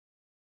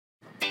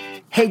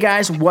Hey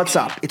guys, what's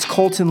up? It's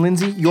Colton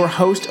Lindsay, your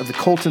host of the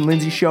Colton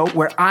Lindsay Show,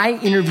 where I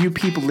interview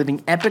people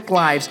living epic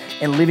lives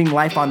and living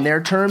life on their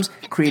terms,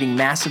 creating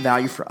massive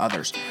value for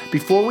others.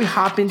 Before we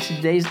hop into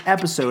today's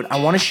episode,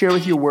 I want to share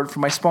with you a word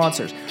from my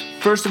sponsors.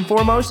 First and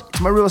foremost, it's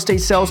my real estate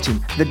sales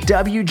team, the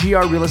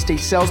WGR Real Estate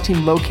Sales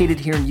Team located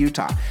here in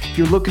Utah. If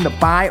you're looking to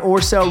buy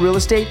or sell real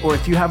estate, or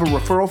if you have a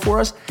referral for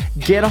us,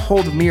 get a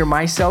hold of me or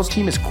my sales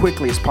team as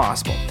quickly as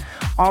possible.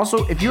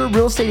 Also, if you're a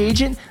real estate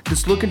agent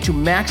that's looking to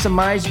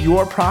maximize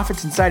your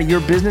profits inside of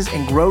your business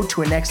and grow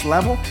to a next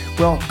level,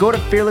 well, go to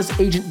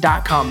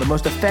fearlessagent.com, the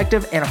most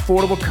effective and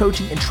affordable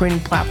coaching and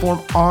training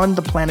platform on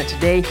the planet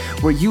today,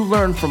 where you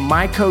learn from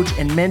my coach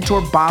and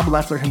mentor, Bob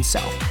Leffler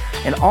himself.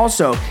 And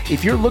also,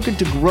 if you're looking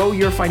to grow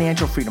your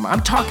financial freedom,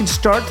 I'm talking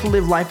start to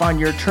live life on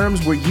your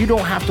terms where you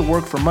don't have to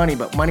work for money,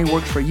 but money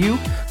works for you,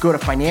 go to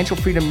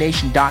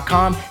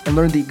financialfreedomnation.com and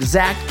learn the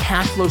exact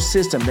cash flow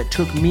system that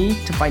took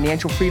me to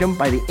financial freedom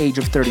by the age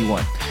of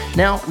 31.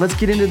 Now, let's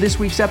get into this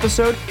week's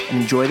episode and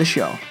enjoy the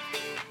show.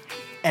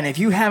 And if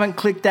you haven't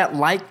clicked that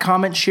like,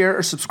 comment, share,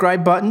 or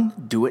subscribe button,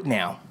 do it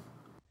now.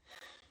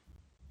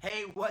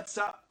 Hey, what's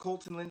up?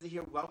 Colton Lindsay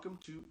here. Welcome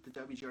to the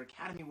WGR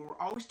Academy, where we're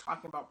always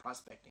talking about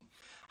prospecting.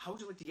 How would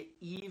you like to get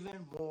even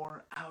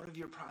more out of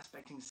your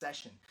prospecting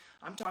session?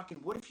 I'm talking,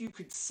 what if you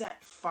could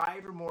set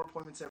 5 or more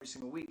appointments every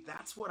single week?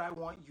 That's what I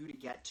want you to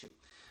get to.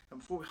 And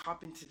before we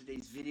hop into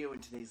today's video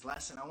and today's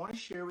lesson, I want to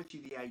share with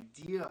you the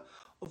idea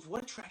of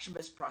what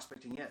attraction-based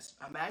prospecting is.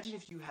 Imagine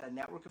if you had a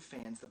network of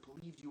fans that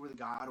believed you were the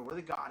god or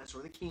the goddess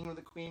or the king or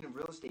the queen of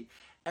real estate.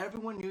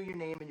 Everyone knew your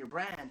name and your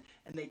brand,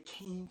 and they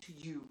came to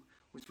you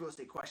with real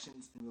estate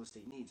questions and real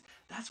estate needs.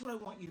 That's what I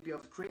want you to be able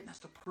to create, and that's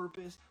the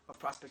purpose of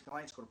Prospecting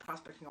Alliance. Go to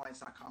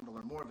prospectingalliance.com to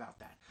learn more about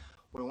that.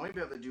 What I want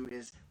you to be able to do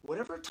is,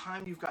 whatever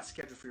time you've got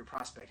scheduled for your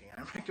prospecting, and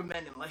I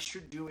recommend, unless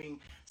you're doing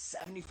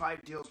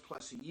 75 deals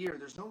plus a year,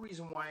 there's no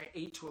reason why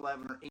 8 to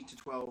 11 or 8 to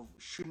 12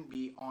 shouldn't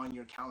be on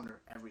your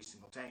calendar every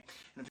single day.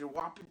 And if you're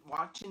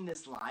watching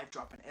this live,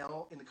 drop an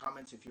L in the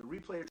comments. If you're a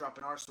replayer, drop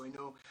an R so I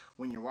know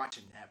when you're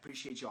watching. I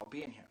appreciate you all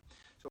being here.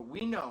 So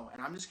we know,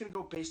 and I'm just going to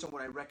go based on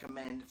what I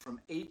recommend from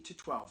 8 to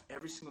 12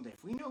 every single day.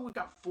 If we know we've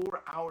got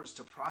 4 hours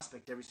to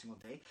prospect every single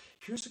day,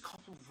 here's a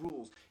couple of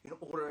rules in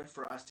order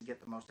for us to get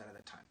the most out of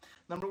that time.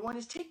 Number 1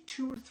 is take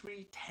 2 or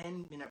 3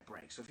 10-minute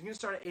breaks. So if you're going to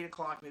start at 8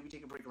 o'clock, maybe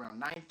take a break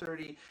around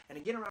 9:30, and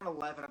again around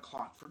 11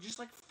 o'clock for just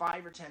like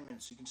 5 or 10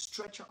 minutes. So you can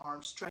stretch your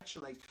arms, stretch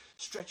your legs,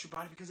 stretch your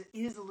body, because it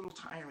is a little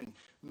tiring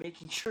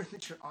making sure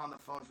that you're on the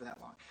phone for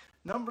that long.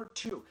 Number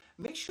 2,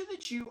 make sure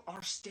that you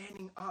are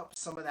standing up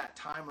some of that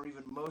time or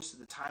even most of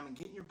the time and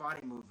getting your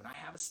body moving. I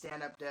have a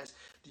stand-up desk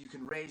that you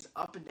can raise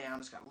up and down.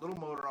 It's got a little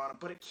motor on it,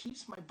 but it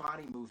keeps my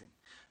body moving.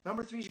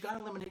 Number 3 is you got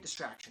to eliminate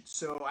distractions.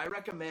 So I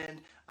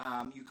recommend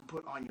you can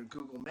put on your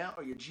Google Mail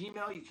or your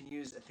Gmail. You can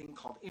use a thing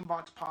called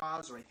Inbox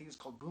Pause, or I think it's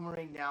called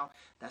Boomerang now.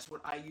 That's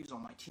what I use, all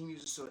my team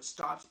uses, so it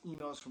stops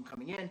emails from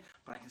coming in,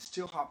 but I can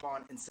still hop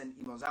on and send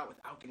emails out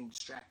without getting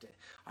distracted.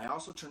 I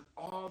also turn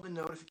all the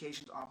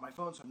notifications off my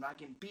phone, so I'm not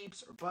getting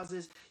beeps or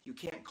buzzes. You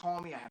can't call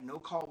me. I have no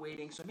call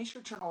waiting, so make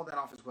sure to turn all that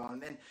off as well.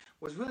 And then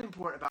what's really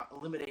important about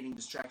eliminating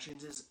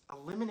distractions is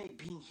eliminate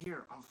being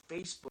here on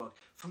Facebook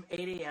from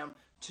 8 a.m.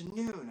 to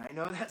noon. I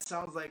know that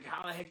sounds like,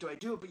 how the heck do I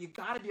do it? But you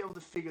got to be able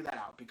to figure that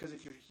out, because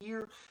if you're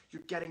here,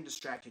 you're getting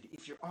distracted.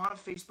 If you're on a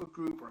Facebook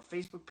group or a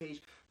Facebook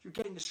page, you're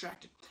getting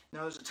distracted.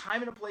 Now, there's a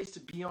time and a place to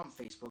be on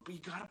Facebook, but you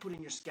got to put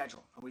in your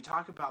schedule. And we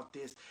talk about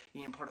this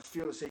in part of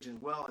Fearless Agent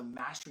as well, and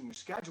mastering your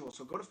schedule.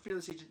 So go to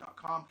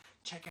fearlessagent.com,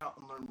 check out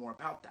and learn more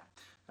about that.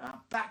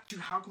 Back to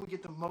how can we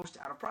get the most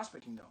out of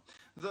prospecting, though.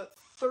 The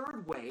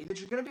third way that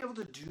you're going to be able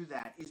to do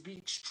that is be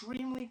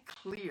extremely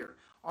clear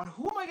on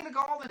who am I going to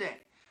call today.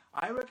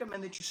 I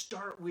recommend that you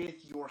start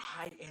with your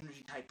high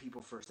energy type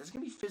people first. That's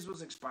going to be fizzles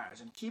and expires,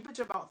 and keep it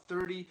to about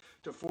 30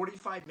 to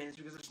 45 minutes,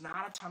 because there's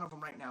not a ton of them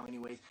right now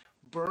anyways.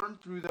 Burn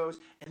through those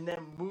and then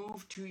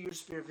move to your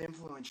sphere of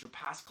influence, your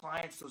past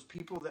clients, those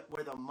people that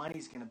where the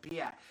money's going to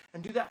be at,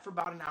 and do that for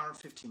about an hour and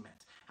 15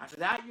 minutes. After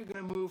that, you're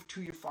going to move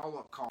to your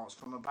follow-up calls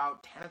from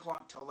about 10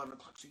 o'clock to 11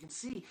 o'clock. So you can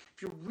see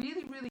if you're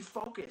really, really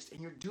focused and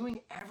you're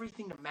doing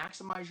everything to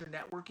maximize your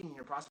networking and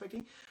your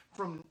prospecting,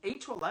 from 8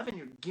 to 11,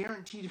 you're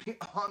guaranteed to be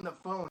on the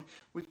phone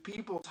with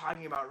people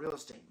talking about real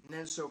estate. And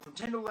then so from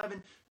 10 to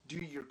 11, do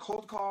your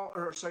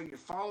your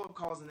follow-up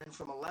calls, and then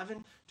from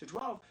 11 to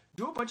 12,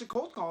 do a bunch of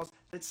cold calls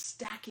that's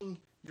stacking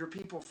your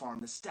people farm,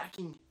 that's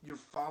stacking your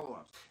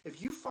follow-ups.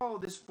 If you follow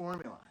this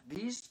formula,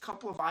 these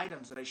couple of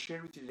items that I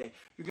shared with you today,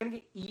 you're going to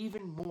get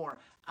even more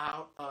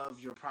out of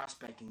your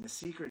prospecting. The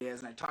secret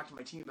is, and I talk to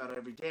my team about it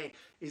every day,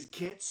 is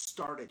get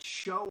started.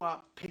 Show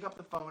up, pick up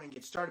the phone, and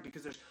get started,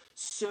 because there's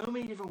so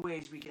many different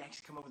ways we can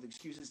actually come up with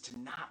excuses to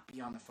not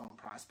be on the phone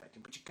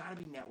prospecting. But you got to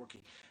be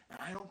networking. And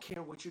I don't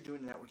care what you're doing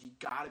to network, you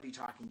got to be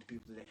talking to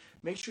people today.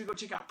 Make sure you go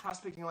check out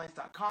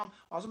prospectingalliance.com.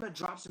 Also, I'm going to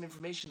drop some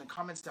information in the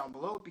comments down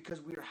below,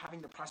 because we are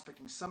having the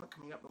Prospecting Summit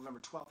coming up November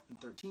 12th and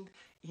 13th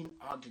in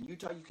Ogden,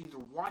 Utah. You can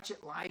either watch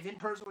it live in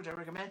person, which I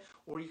recommend,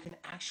 or you can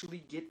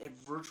actually get a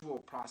virtual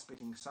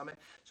prospecting summit.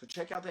 So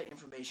check out that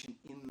information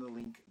in the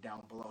link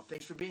down below.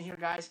 Thanks for being here,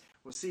 guys.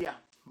 We'll see ya.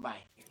 Bye.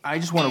 I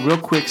just want to real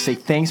quick say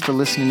thanks for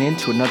listening in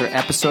to another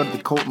episode of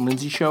the Colton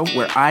Lindsay Show,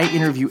 where I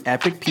interview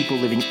epic people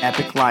living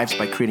epic lives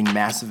by creating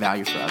massive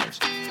value for others.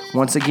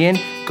 Once again,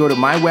 go to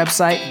my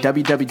website,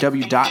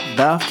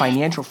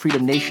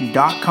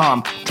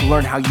 www.thefinancialfreedomnation.com, to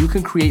learn how you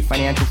can create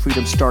financial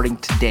freedom starting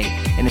today.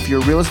 And if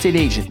you're a real estate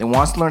agent that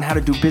wants to learn how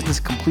to do business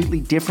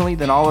completely differently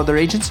than all other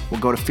agents, we'll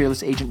go to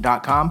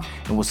fearlessagent.com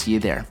and we'll see you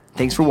there.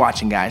 Thanks for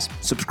watching, guys.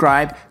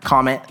 Subscribe,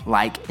 comment,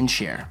 like, and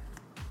share.